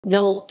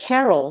Noël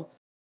Carroll.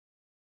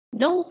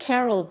 Noël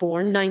Carroll,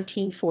 born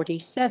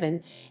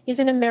 1947, is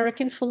an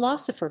American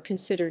philosopher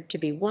considered to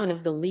be one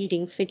of the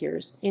leading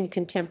figures in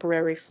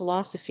contemporary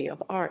philosophy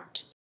of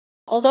art.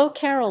 Although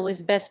Carroll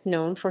is best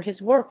known for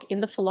his work in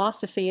the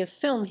philosophy of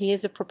film, he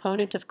is a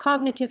proponent of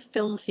cognitive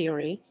film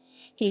theory.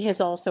 He has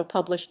also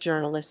published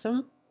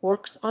journalism,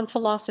 works on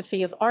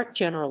philosophy of art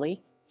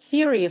generally,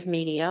 theory of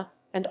media,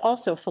 and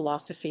also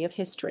philosophy of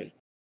history.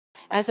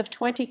 As of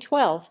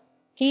 2012,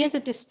 he is a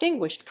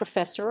distinguished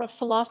professor of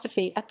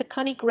philosophy at the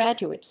CUNY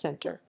Graduate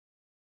Center.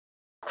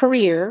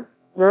 Career.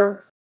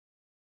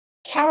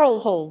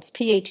 Carroll holds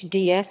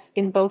PhDs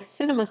in both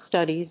cinema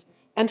studies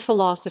and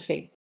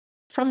philosophy.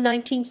 From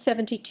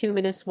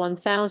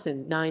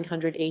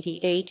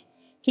 1972–1988,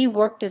 he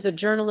worked as a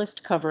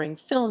journalist covering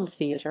film,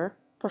 theater,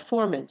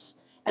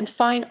 performance, and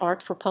fine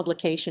art for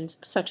publications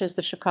such as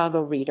the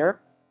Chicago Reader,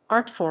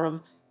 Art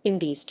Forum, In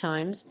These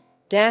Times,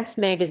 Dance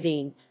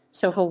Magazine,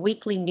 Soho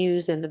Weekly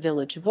News, and The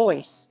Village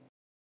Voice.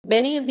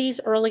 Many of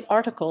these early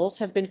articles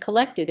have been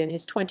collected in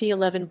his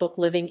 2011 book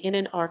Living in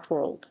an Art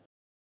World.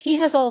 He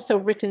has also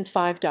written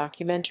 5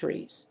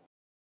 documentaries.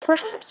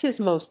 Perhaps his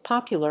most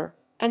popular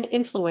and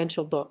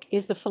influential book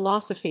is The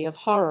Philosophy of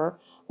Horror,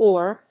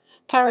 or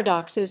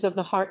Paradoxes of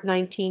the Heart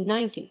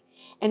 1990,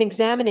 an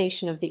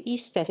examination of the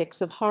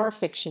aesthetics of horror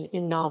fiction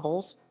in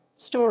novels,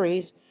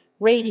 stories,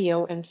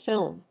 radio, and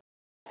film.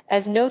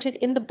 As noted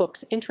in the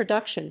book's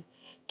introduction,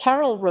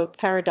 Carroll wrote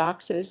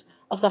Paradoxes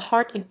of the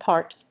Heart in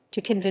part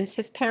to convince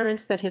his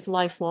parents that his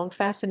lifelong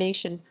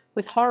fascination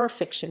with horror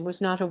fiction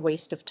was not a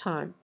waste of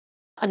time.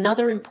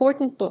 Another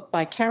important book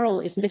by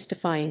Carroll is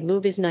Mystifying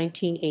Movies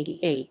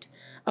 1988,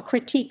 a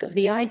critique of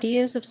the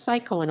ideas of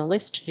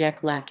psychoanalyst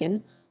Jack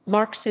Lacan,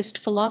 Marxist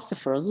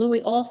philosopher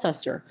Louis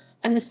Althusser,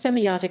 and the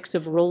semiotics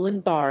of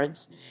Roland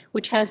Barthes,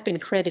 which has been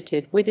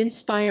credited with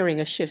inspiring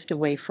a shift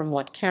away from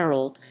what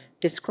Carroll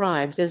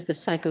describes as the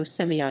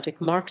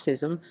psychosemiotic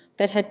Marxism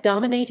that had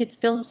dominated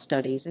film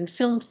studies and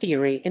film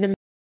theory in America.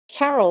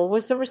 Carroll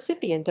was the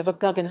recipient of a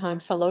Guggenheim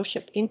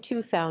Fellowship in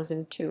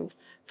 2002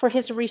 for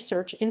his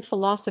research in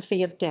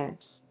philosophy of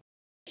dance.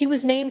 He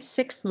was named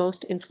 6th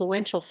most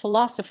influential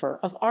philosopher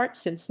of art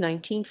since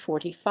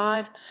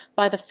 1945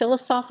 by the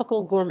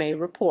Philosophical Gourmet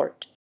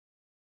Report.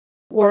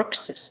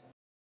 Works.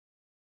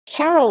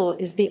 Carroll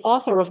is the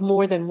author of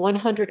more than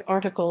 100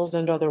 articles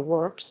and other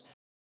works,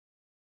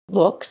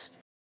 books,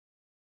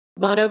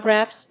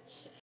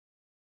 monographs.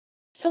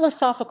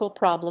 Philosophical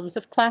Problems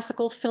of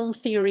Classical Film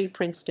Theory,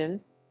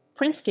 Princeton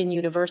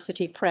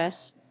University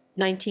Press,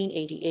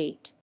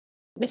 1988.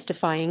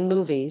 Mystifying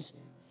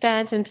Movies,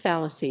 Fads and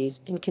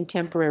Fallacies in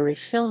Contemporary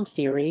Film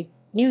Theory,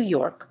 New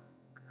York,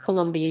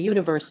 Columbia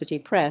University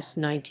Press,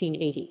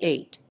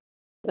 1988.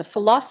 The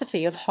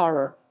Philosophy of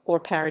Horror, or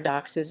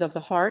Paradoxes of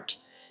the Heart,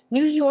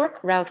 New York,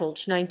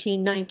 Routledge,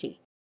 1990.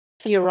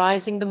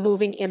 Theorizing the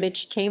Moving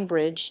Image,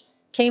 Cambridge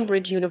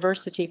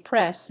University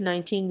Press,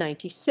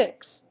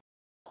 1996.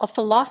 A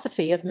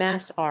Philosophy of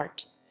Mass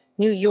Art,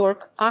 New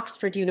York,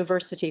 Oxford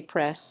University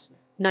Press,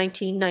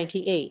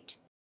 1998.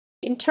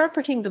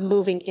 Interpreting the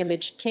Moving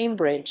Image,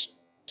 Cambridge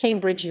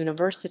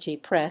University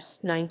Press,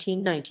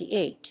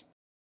 1998.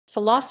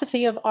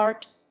 Philosophy of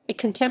Art, A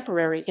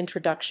Contemporary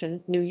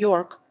Introduction, New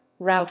York,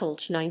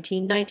 Routledge,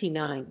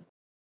 1999.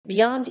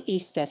 Beyond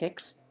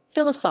Aesthetics,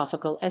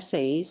 Philosophical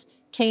Essays,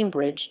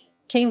 Cambridge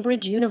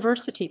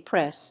University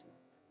Press,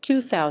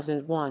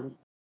 2001.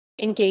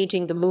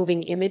 Engaging the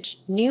Moving Image,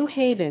 New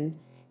Haven,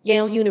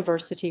 Yale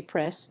University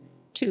Press,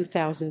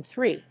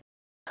 2003.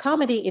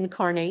 Comedy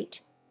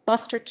Incarnate,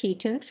 Buster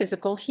Keaton,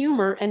 Physical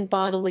Humor and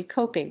Bodily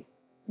Coping,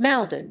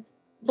 Malden,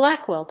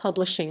 Blackwell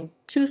Publishing,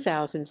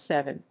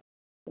 2007.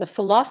 The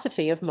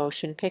Philosophy of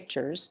Motion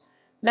Pictures,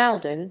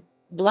 Malden,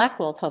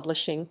 Blackwell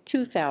Publishing,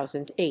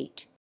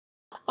 2008.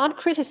 On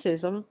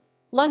Criticism,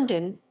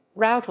 London,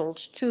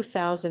 Routledge,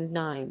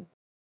 2009.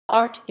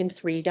 Art in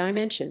Three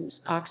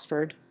Dimensions,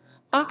 Oxford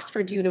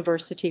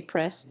University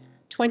Press,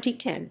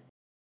 2010.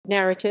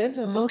 Narrative,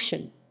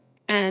 Emotion,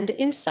 and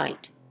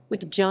Insight,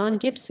 with John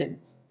Gibson,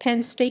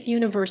 Penn State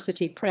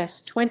University Press,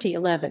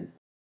 2011.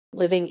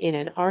 Living in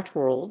an Art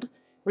World,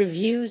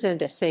 Reviews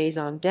and Essays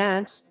on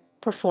Dance,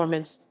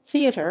 Performance,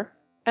 Theater,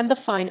 and the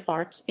Fine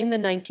Arts in the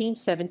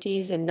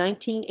 1970s and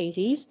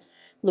 1980s,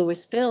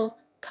 Louisville,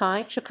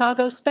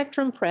 Chicago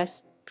Spectrum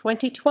Press,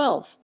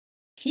 2012.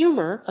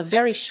 Humor, A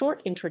Very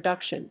Short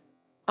Introduction,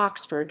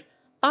 Oxford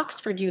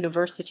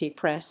University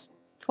Press,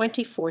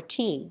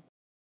 2014.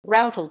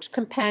 Routledge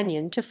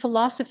Companion to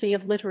Philosophy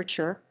of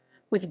Literature,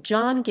 with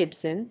John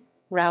Gibson,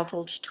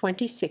 Routledge,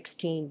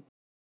 2016.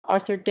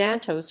 Arthur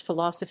Danto's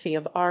Philosophy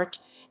of Art,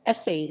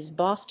 Essays,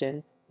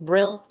 Boston,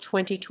 Brill,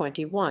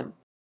 2021.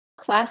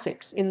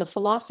 Classics in the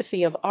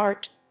Philosophy of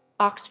Art,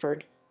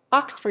 Oxford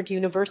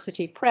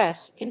University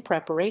Press, in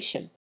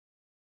preparation.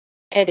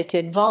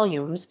 Edited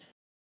volumes.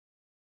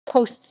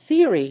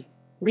 Post-Theory,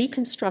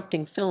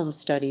 Reconstructing Film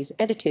Studies,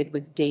 edited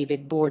with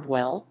David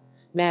Bordwell,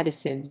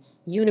 Madison,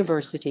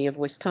 University of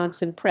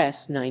Wisconsin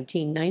Press,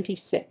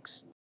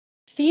 1996.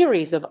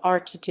 Theories of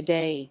Art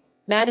Today,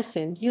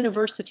 Madison,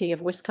 University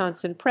of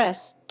Wisconsin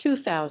Press,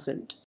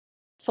 2000.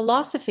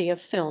 Philosophy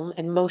of Film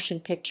and Motion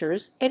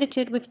Pictures,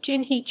 edited with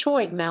Jinhee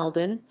Choi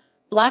Malden,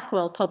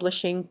 Blackwell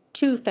Publishing,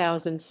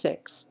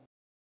 2006.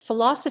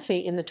 Philosophy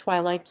in the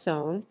Twilight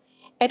Zone,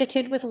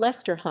 edited with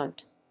Lester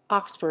Hunt,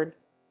 Oxford,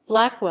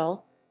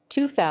 Blackwell,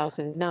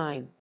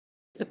 2009.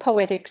 The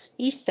Poetics,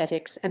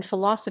 Aesthetics, and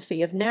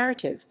Philosophy of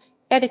Narrative,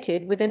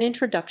 edited with an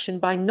introduction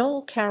by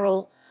Noël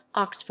Carroll,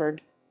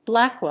 Oxford,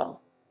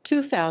 Blackwell,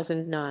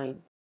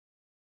 2009.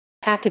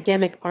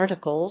 Academic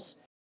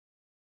articles.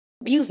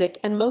 Music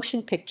and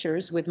Motion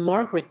Pictures with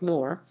Margaret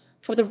Moore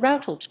for the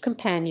Routledge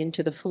Companion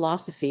to the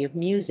Philosophy of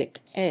Music,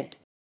 ed.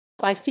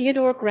 by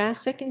Theodore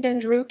Grassick and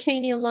Andrew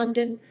Caney,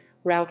 London,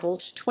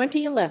 Routledge,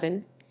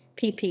 2011,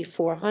 pp.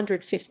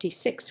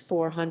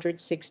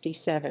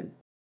 456-467.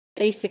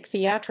 Basic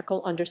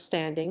Theatrical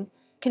Understanding,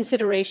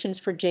 Considerations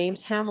for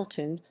James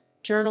Hamilton,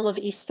 Journal of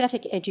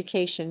Aesthetic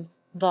Education,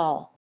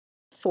 Vol.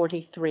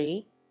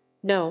 43,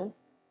 No.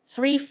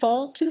 3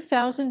 Fall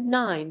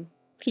 2009,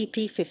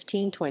 pp.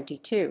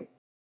 1522.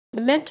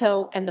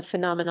 Memento and the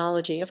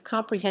Phenomenology of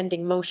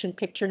Comprehending Motion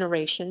Picture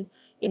Narration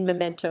in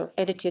Memento,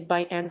 edited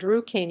by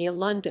Andrew Caney,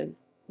 London,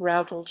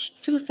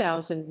 Routledge,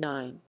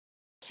 2009.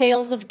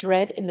 Tales of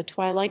Dread in the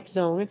Twilight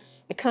Zone,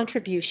 a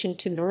Contribution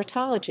to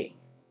Neurotology,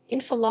 in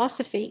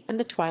Philosophy and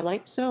the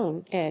Twilight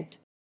Zone, ed.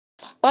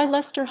 by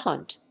Lester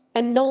Hunt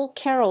and Noël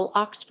Carroll,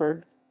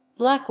 Oxford,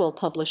 Blackwell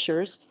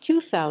Publishers,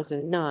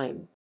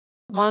 2009.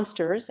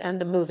 Monsters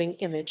and the Moving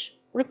Image,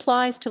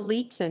 Replies to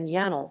Leitz and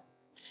Yanel,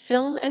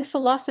 Film and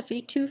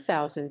Philosophy,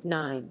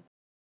 2009.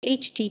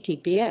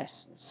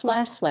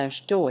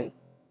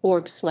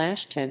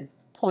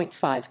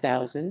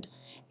 https://doi.org/10.5000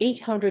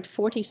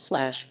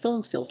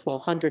 840/filmfil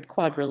 100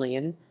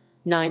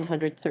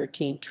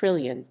 913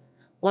 trillion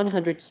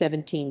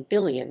 117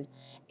 billion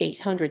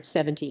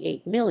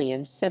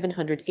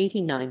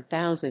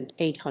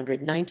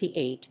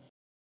 878,789,898.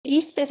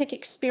 Aesthetic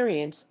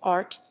Experience,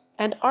 Art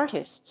and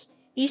Artists,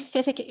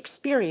 Aesthetic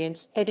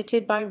Experience,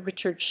 edited by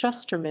Richard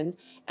Shusterman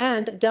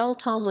and Del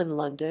Tomlin,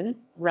 London,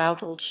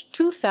 Routledge,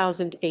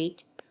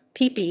 2008,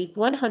 pp.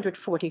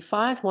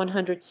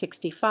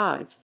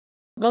 145-165.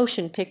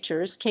 Motion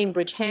Pictures,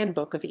 Cambridge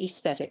Handbook of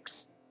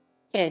Aesthetics,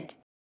 ed.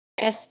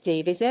 S.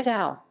 Davies et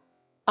al.,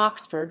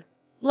 Oxford,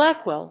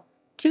 Blackwell,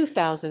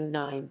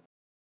 2009.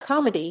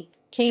 Comedy,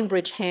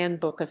 Cambridge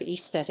Handbook of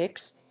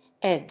Aesthetics,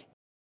 ed.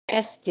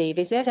 S.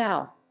 Davies et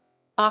al.,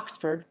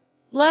 Oxford,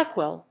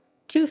 Blackwell,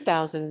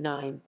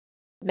 2009.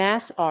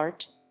 Mass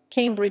Art,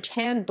 Cambridge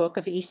Handbook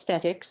of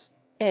Aesthetics,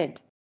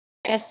 ed.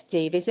 S.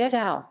 Davies et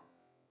al.,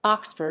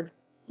 Oxford,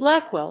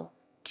 Blackwell,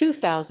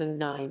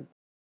 2009.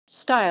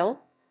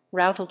 Style,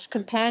 Routledge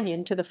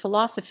Companion to the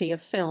Philosophy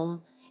of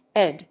Film,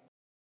 ed.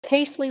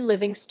 Paisley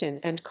Livingston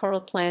and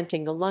Carl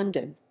Plantinga,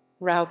 London,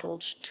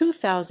 Routledge,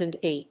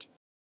 2008.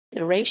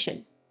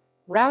 Narration,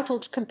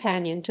 Routledge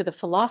Companion to the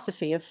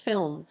Philosophy of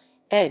Film,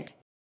 ed.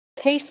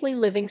 Paisley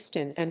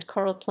Livingston and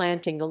Carl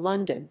Plantinga,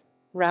 London,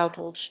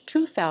 Routledge,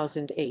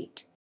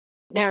 2008.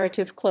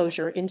 Narrative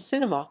Closure in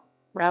Cinema,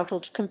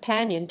 Routledge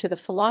Companion to the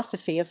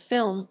Philosophy of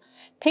Film,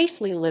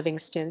 Paisley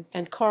Livingston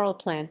and Carl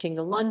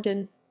Plantinga,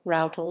 London,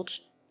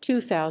 Routledge,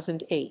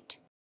 2008.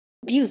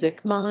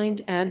 Music,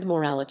 Mind and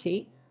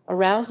Morality,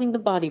 Arousing the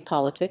Body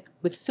Politic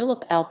with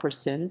Philip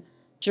Alperson,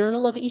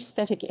 Journal of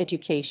Aesthetic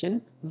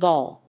Education,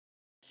 Vol.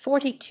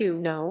 42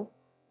 No.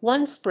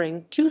 1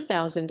 Spring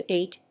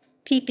 2008,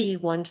 pp.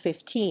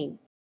 115.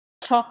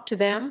 Talk to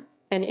Them,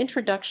 An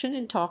Introduction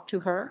and Talk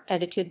to Her,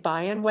 edited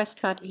by Anne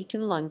Westcott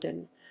Eaton,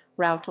 London,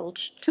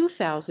 Routledge,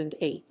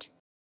 2008.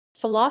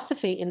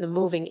 Philosophy in the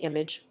Moving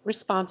Image,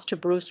 Response to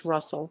Bruce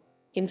Russell,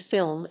 in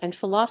Film and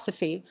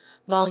Philosophy,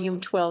 Volume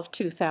 12,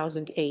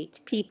 2008,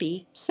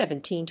 pp.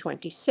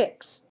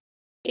 1726.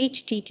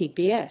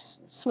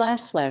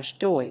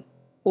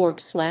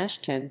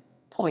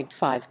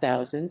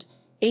 https://doi.org/10.5000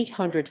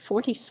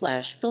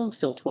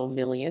 840/filmfil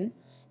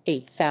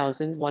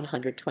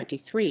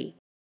 12,008,123.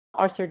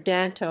 Arthur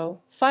Danto,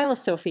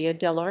 Philosophia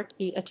dell'arte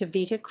e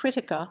attività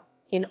critica,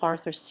 in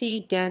Arthur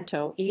C.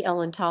 Danto e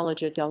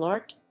l'ontologia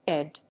dell'arte,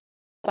 ed.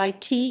 by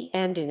T.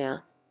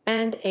 Andina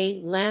and A.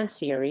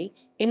 Lancieri,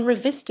 in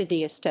Rivista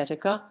di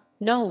Estetica,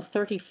 No.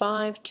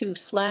 35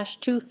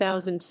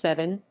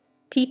 2/2007,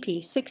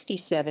 pp.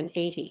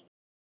 6780.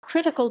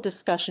 Critical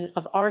Discussion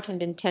of Art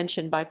and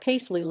Intention by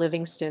Paisley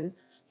Livingston,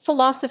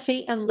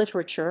 Philosophy and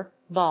Literature,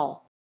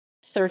 Vol.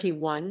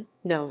 31,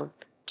 No.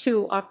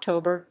 2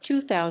 October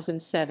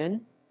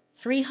 2007,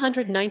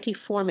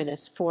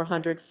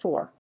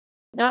 394-404.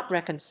 Not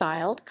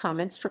Reconciled,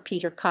 Comments for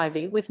Peter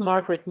Kivey with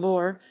Margaret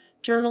Moore,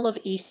 Journal of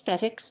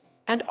Aesthetics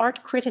and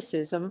Art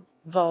Criticism,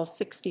 Vol.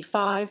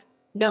 65,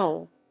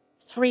 No.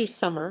 3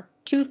 Summer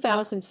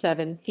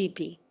 2007,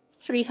 pp.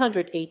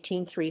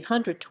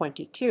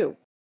 318-322.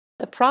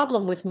 The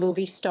Problem with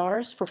Movie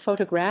Stars for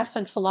Photograph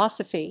and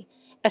Philosophy,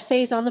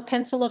 Essays on the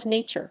Pencil of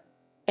Nature,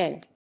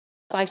 ed.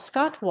 by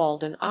Scott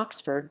Walden,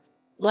 Oxford,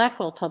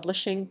 Blackwell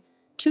Publishing,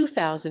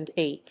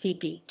 2008,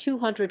 pp.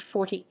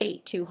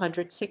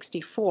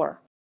 248-264.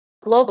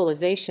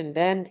 Globalization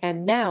Then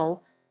and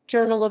Now,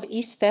 Journal of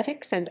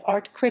Aesthetics and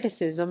Art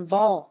Criticism,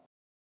 Vol.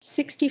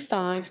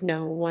 65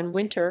 No. 1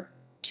 Winter,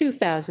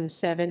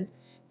 2007,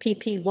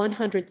 pp.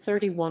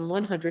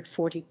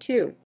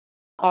 131-142.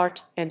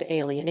 Art and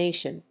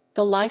Alienation,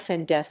 The Life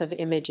and Death of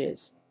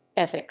Images,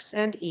 Ethics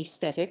and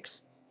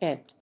Aesthetics,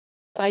 ed.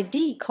 by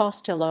D.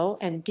 Costello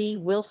and D.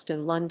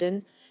 Wilston,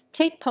 London,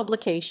 Tate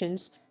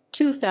Publications,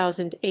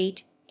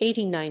 2008,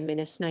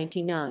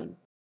 89-99.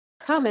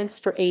 Comments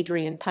for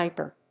Adrian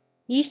Piper,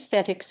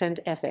 Aesthetics and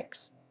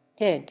Ethics,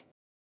 ed.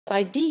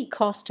 by D.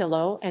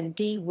 Costello and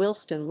D.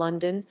 Wilston,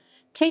 London,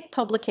 Tate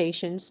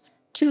Publications,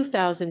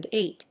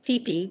 2008,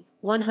 pp.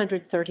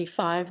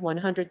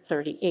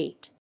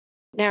 135-138.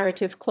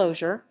 Narrative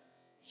Closure,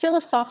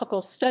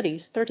 Philosophical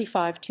Studies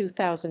 35,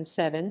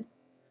 2007,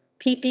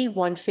 pp.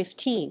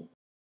 115.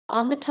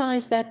 On the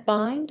Ties That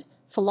Bind,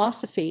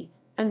 Philosophy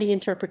and the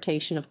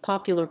Interpretation of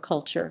Popular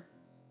Culture,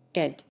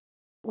 ed.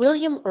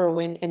 William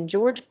Irwin and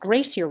George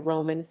Gracier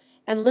Roman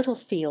and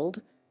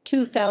Littlefield,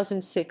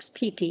 2006,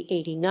 pp.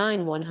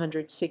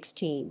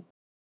 89-116.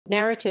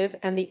 Narrative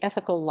and the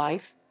Ethical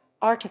Life,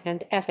 Art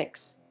and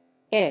Ethics,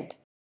 ed.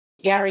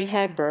 Gary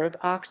Hagberg,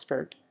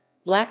 Oxford,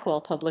 Blackwell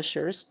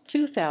Publishers,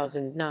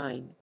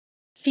 2009.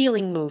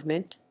 Feeling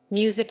Movement,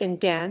 Music and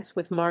Dance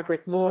with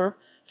Margaret Moore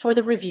for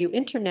the Revue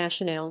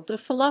Internationale de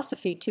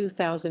Philosophie,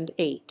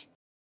 2008.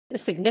 The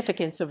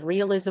Significance of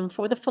Realism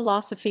for the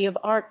Philosophy of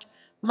Art,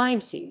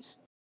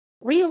 Mimesis.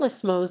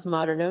 Realismos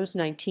Modernos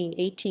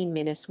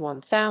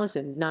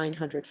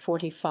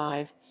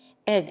 1918-1945,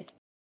 ed.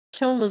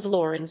 Thomas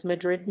Lorenz,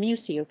 Madrid,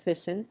 Museo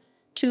Thyssen,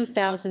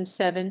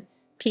 2007,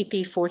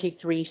 pp.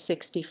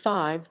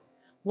 43-65,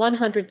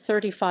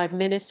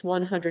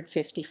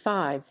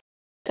 135-155.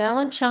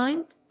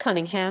 Balanchine,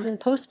 Cunningham, and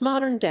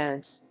Postmodern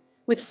Dance,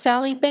 with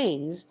Sally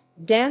Baines,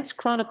 Dance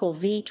Chronicle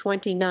v.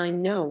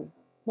 29 No.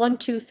 1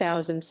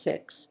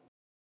 2006,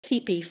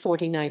 pp.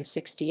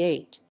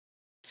 49-68.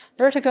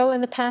 Vertigo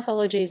and the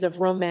Pathologies of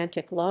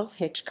Romantic Love,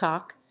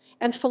 Hitchcock,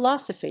 and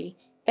Philosophy,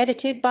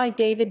 edited by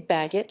David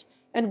Baggett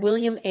and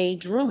William A.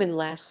 Druman,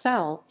 La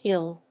Salle,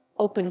 Ill,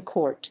 Open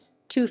Court,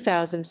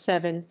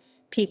 2007,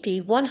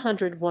 pp.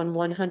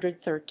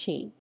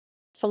 101-113.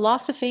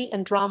 Philosophy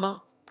and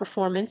Drama,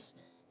 Performance,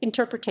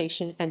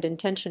 Interpretation and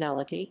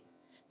Intentionality,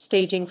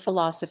 Staging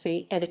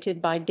Philosophy, edited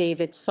by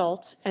David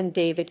Saltz and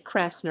David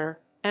Krasner,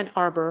 Ann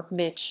Arbor,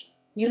 Mitch,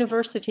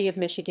 University of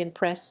Michigan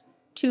Press,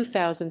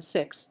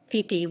 2006,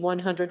 pp.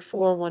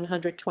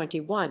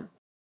 104-121.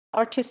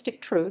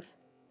 Artistic Truth,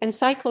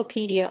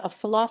 Encyclopedia of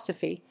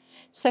Philosophy,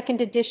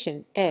 2nd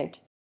edition, ed.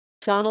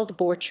 Donald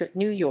Borchert,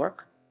 New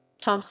York,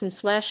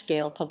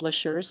 Thomson/Gale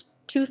Publishers,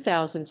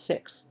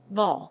 2006,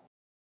 vol.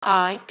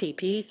 I,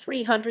 pp.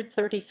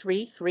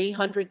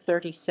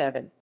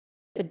 333-337.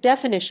 The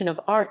Definition of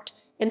Art,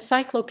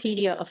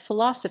 Encyclopedia of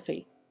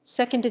Philosophy,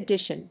 2nd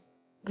edition,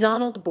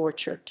 Donald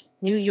Borchert,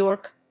 New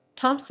York,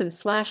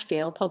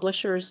 Thomson/Gale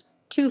Publishers,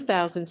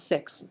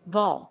 2006,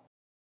 vol.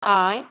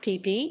 I,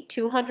 pp.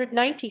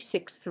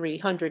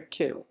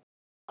 296-302.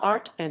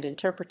 Art and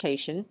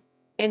Interpretation,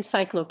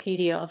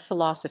 Encyclopedia of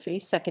Philosophy,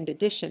 2nd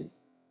edition,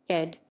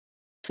 ed.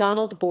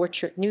 Donald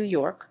Borchert, New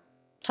York,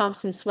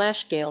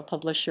 Thomson/Gale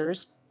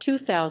Publishers,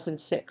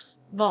 2006,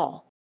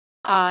 vol.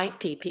 I,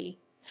 pp.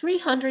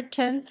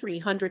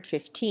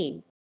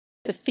 310-315.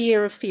 The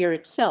Fear of Fear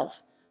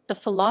Itself, The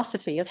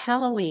Philosophy of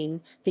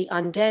Halloween, The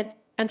Undead,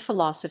 and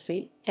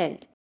Philosophy,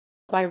 ed.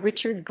 by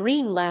Richard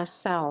Green, La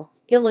Salle,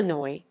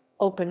 Illinois,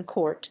 Open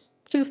Court,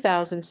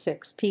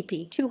 2006,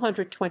 pp.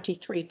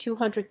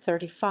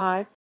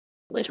 223-235.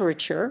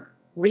 Literature,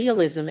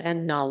 Realism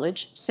and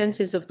Knowledge,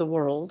 Senses of the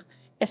World,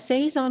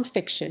 Essays on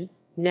Fiction,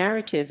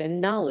 Narrative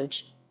and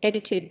Knowledge,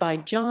 edited by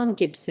John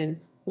Gibson,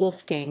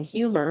 Wolfgang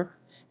Humer,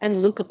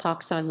 and Luca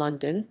Paxa,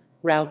 London,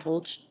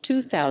 Routledge,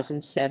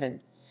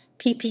 2007,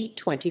 pp.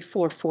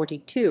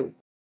 24-42.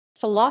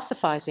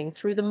 Philosophizing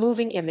Through the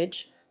Moving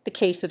Image, The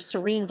Case of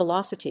Serene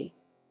Velocity,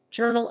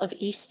 Journal of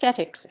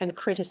Aesthetics and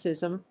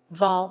Criticism,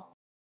 vol.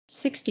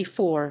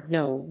 64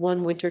 No.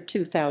 1 Winter,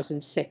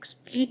 2006,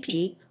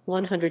 pp.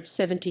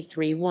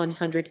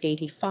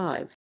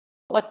 173-185.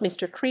 What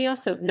Mr.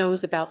 Creosote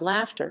Knows About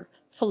Laughter,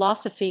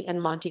 Philosophy and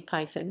Monty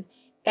Python,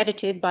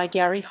 edited by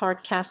Gary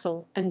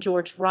Hardcastle and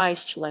George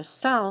Reich, La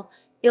Salle,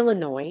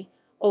 Illinois,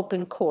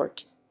 Open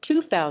Court,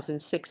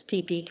 2006,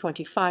 pp.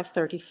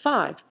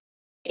 25-35.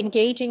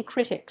 Engaging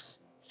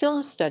Critics,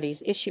 Film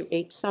Studies, Issue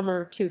 8,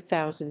 Summer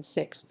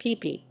 2006,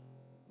 pp.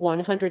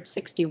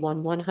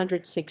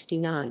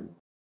 161-169.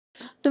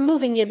 The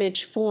Moving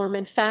Image, Form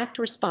and Fact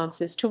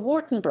Responses to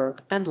Wartenberg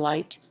and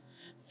Light,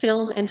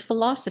 Film and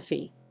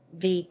Philosophy,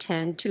 v.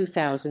 10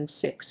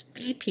 2006,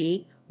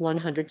 pp.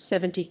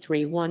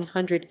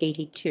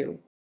 173-182.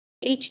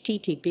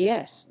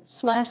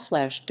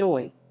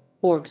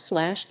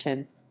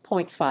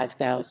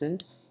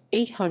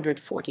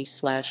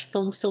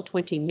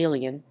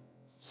 https://doi.org/10.5000/840/filmfil20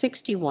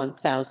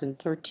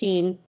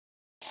 61,013.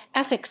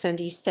 Ethics and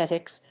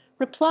Aesthetics,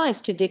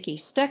 Replies to Dickey,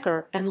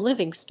 Stecker, and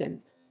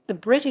Livingston, The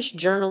British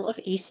Journal of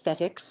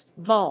Aesthetics,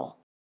 vol.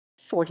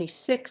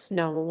 46,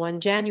 No. 1,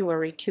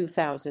 January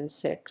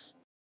 2006.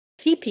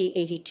 pp.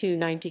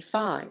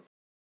 82-95.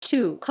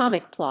 2.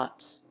 Comic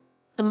Plots.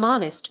 The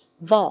Monist,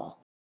 Vol.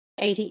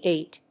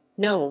 88,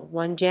 No.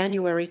 1,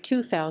 January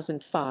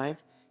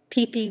 2005,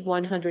 pp.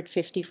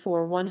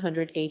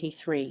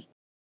 154-183.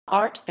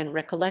 Art and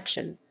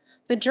Recollection.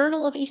 The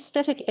Journal of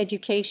Aesthetic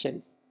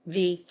Education,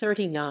 v.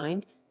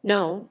 39,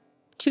 No.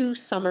 2,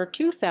 Summer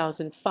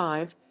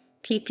 2005,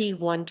 pp.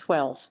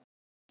 112.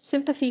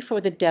 Sympathy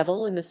for the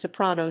Devil in the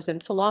Sopranos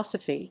and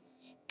Philosophy,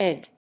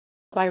 ed.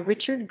 by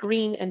Richard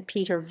Green and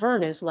Peter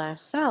Vernes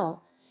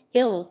LaSalle,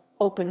 Ill,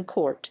 Open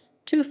Court,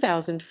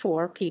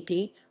 2004,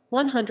 pp.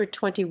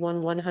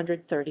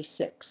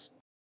 121-136.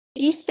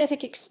 The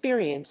Aesthetic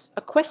Experience,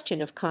 A Question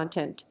of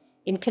Content,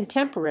 in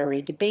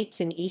Contemporary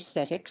Debates in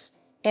Aesthetics,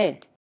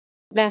 ed.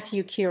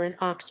 Matthew Kieran,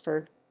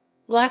 Oxford,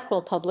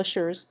 Blackwell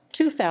Publishers,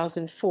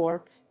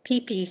 2004,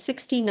 pp.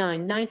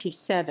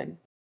 69-97.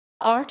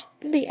 Art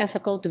and the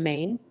Ethical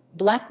Domain,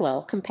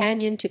 Blackwell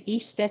Companion to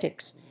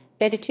Aesthetics,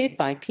 edited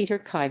by Peter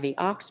Kivey,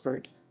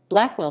 Oxford,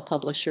 Blackwell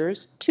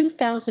Publishers,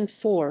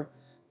 2004,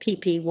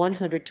 pp.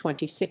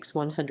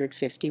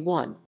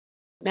 126-151.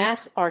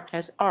 Mass Art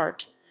as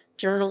Art,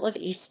 Journal of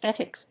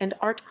Aesthetics and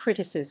Art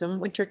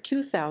Criticism, Winter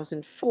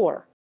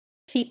 2004,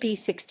 pp.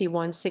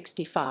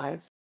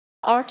 61-65.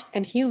 Art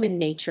and Human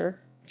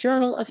Nature,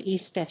 Journal of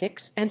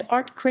Aesthetics and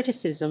Art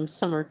Criticism,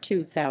 Summer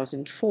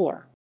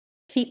 2004.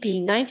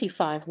 pp.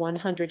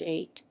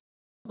 95-108.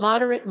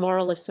 Moderate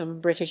Moralism,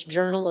 British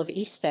Journal of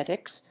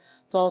Aesthetics,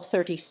 Vol.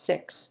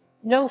 36,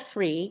 No.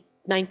 3,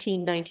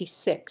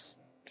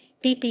 1996,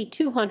 pp.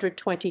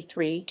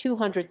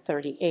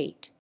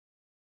 223-238.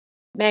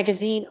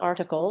 Magazine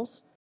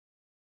Articles.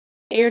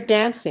 Air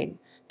Dancing,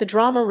 The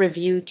Drama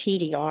Review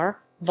TDR,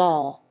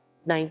 Vol.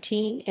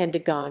 19,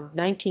 Endigon,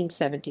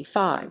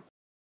 1975.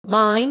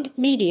 Mind,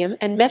 Medium,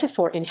 and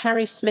Metaphor in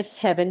Harry Smith's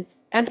Heaven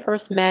and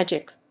Earth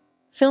Magic,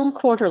 Film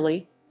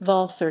Quarterly,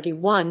 Vol.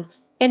 31,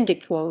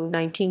 Endiquo,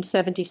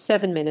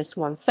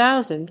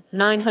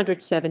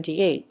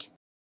 1977-1978.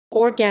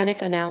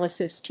 Organic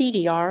Analysis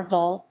TDR,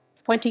 Vol.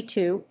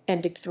 22,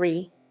 Endic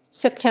 3,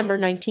 September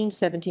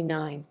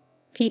 1979,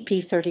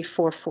 pp.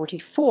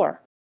 34-44.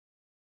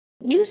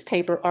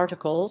 Newspaper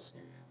Articles,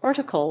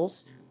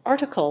 Articles,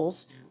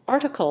 Articles,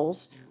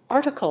 Articles,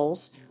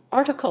 Articles,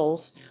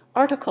 Articles,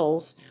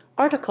 Articles,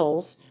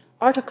 Articles,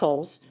 Articles,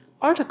 Articles,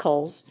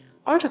 Articles,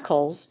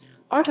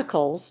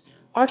 Articles,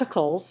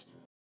 Articles.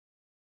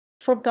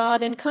 For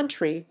God and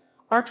Country,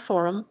 Art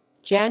Forum,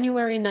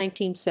 January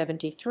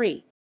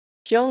 1973.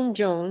 Joan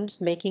Jones,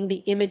 Making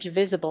the Image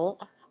Visible,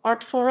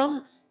 Art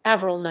Forum,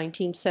 Avril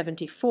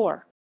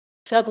 1974.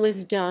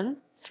 Douglas Dunn,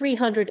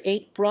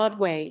 308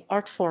 Broadway,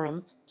 Art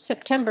Forum,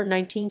 September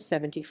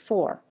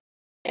 1974.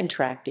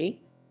 Entracti,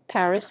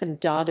 Paris and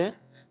Dada,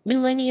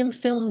 Millennium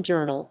Film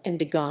Journal,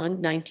 Endigon,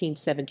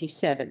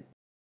 1977.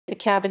 The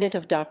Cabinet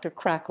of Dr.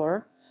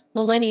 Krakauer,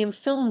 Millennium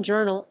Film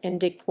Journal,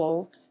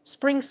 Endiquo,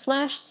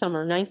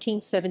 Spring/Summer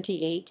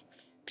 1978,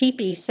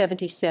 pp.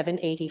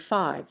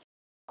 77-85.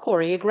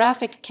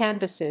 Choreographic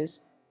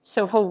Canvases,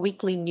 Soho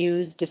Weekly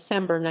News,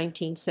 December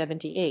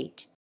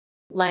 1978.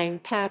 Lang,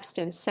 Pabst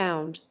and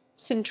Sound,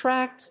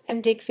 Syntracts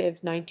and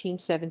Digfiv,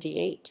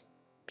 1978,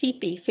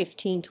 pp.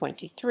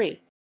 15-23.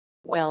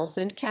 Wells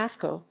and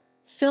Cathco,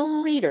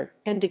 Film Reader,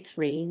 Endic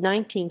 3,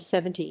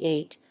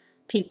 1978,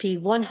 pp.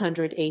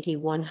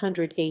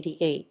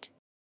 180-188.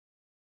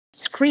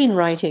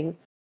 Screenwriting.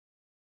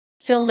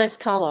 Film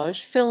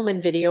Escalage, Film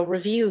and Video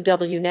Review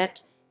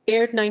WNET,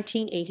 aired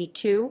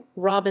 1982,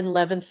 Robin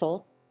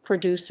Leventhal,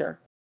 producer.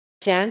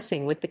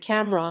 Dancing with the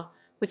Camera,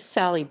 with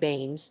Sally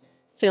Baines,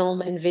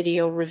 Film and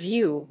Video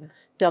Review,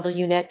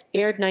 WNET,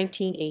 aired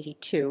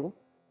 1982,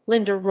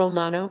 Linda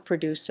Romano,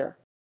 producer.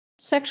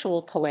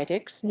 Sexual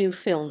Poetics, New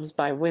Films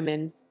by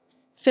Women,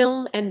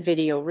 Film and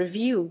Video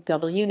Review,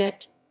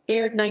 WNET,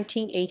 aired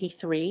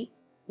 1983,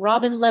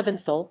 Robin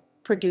Leventhal,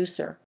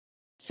 producer.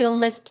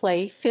 Film as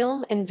Play,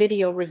 Film and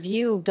Video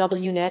Review,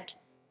 WNET,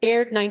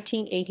 aired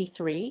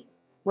 1983,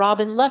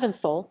 Robin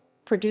Leventhal,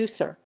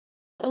 producer.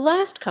 The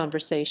Last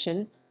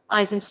Conversation,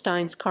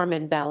 Eisenstein's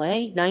Carmen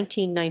Ballet,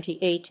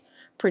 1998,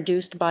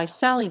 produced by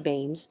Sally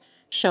Baines,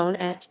 shown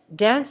at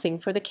Dancing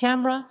for the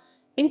Camera,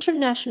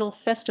 International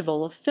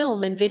Festival of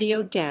Film and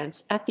Video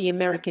Dance at the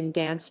American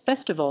Dance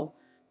Festival,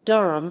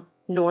 Durham,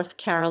 North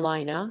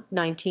Carolina,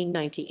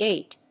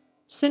 1998.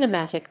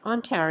 Cinematic,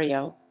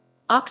 Ontario,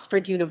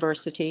 Oxford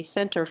University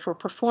Centre for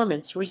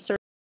Performance Research,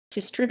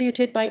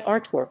 distributed by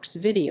Artworks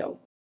Video.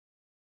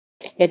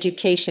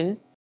 Education.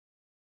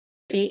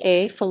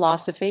 B.A.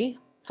 Philosophy,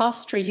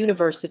 Hofstra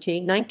University,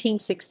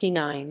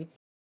 1969.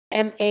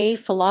 M.A.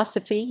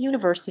 Philosophy,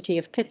 University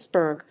of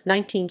Pittsburgh,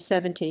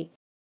 1970.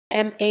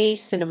 M.A.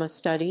 Cinema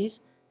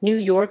Studies, New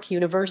York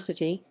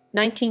University,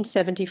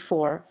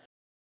 1974.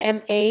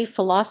 M.A.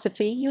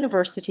 Philosophy,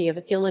 University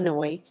of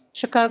Illinois,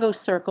 Chicago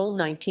Circle,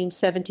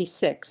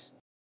 1976.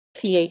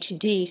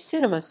 Ph.D.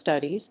 Cinema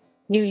Studies,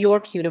 New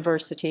York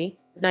University,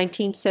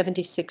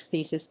 1976.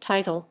 Thesis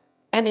title: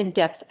 An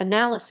in-depth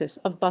analysis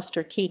of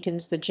Buster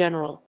Keaton's The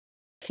General.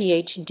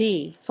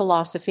 Ph.D.,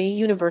 Philosophy,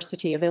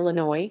 University of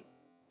Illinois,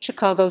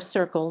 Chicago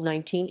Circle,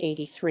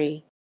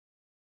 1983.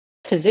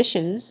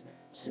 Positions: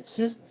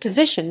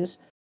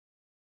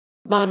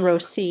 Monroe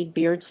C.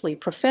 Beardsley,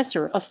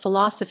 Professor of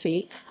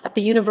Philosophy at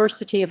the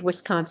University of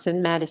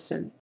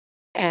Wisconsin-Madison.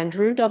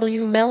 Andrew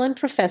W. Mellon,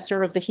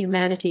 Professor of the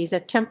Humanities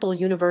at Temple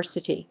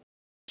University.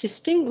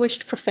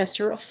 Distinguished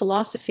Professor of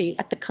Philosophy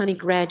at the CUNY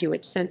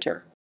Graduate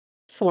Center.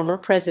 Former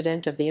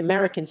President of the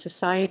American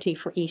Society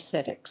for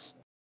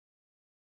Aesthetics.